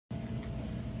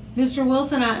Mr.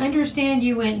 Wilson, I understand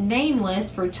you went nameless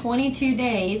for 22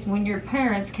 days when your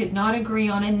parents could not agree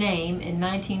on a name in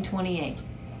 1928.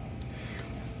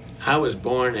 I was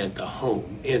born at the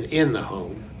home, in the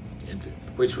home,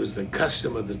 which was the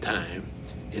custom of the time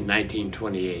in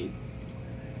 1928.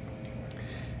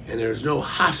 And there was no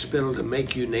hospital to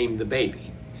make you name the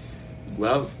baby.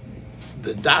 Well,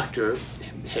 the doctor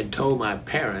had told my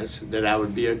parents that I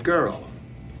would be a girl.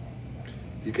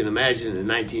 You can imagine in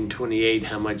 1928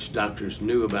 how much doctors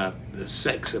knew about the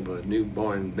sex of a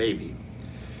newborn baby.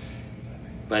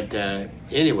 But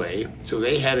anyway, so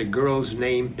they had a girl's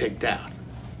name picked out,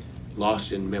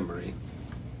 lost in memory.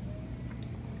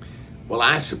 Well,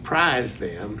 I surprised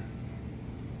them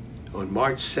on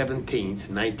March 17th,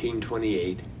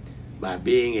 1928, by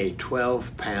being a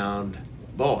 12-pound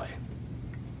boy.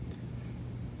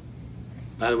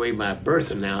 By the way, my birth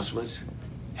announcements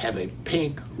have a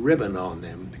pink ribbon on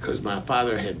them because my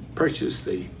father had purchased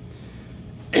the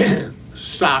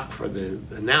stock for the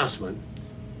announcement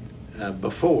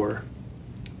before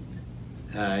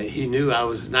he knew I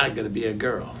was not going to be a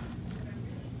girl.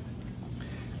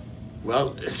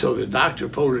 Well, so the doctor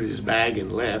folded his bag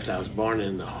and left. I was born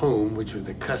in the home, which was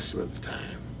the custom of the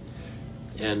time.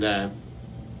 And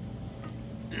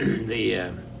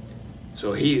the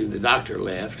doctor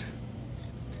left.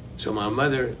 So my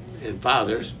mother and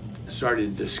father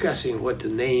started discussing what to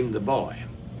name the boy.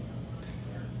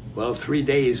 Well, 3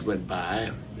 days went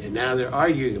by, and now they're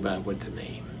arguing about what to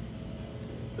name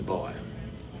the boy.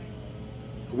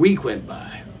 A week went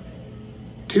by.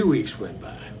 2 weeks went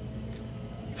by.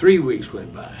 3 weeks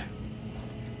went by.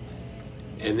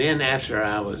 And then after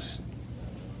I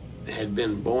had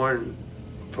been born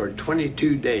for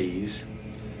 22 days,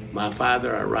 my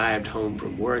father arrived home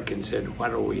from work and said, why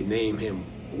don't we name him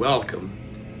Welcome,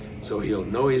 so he'll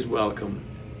know he's welcome,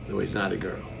 though he's not a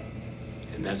girl.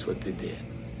 And that's what they did.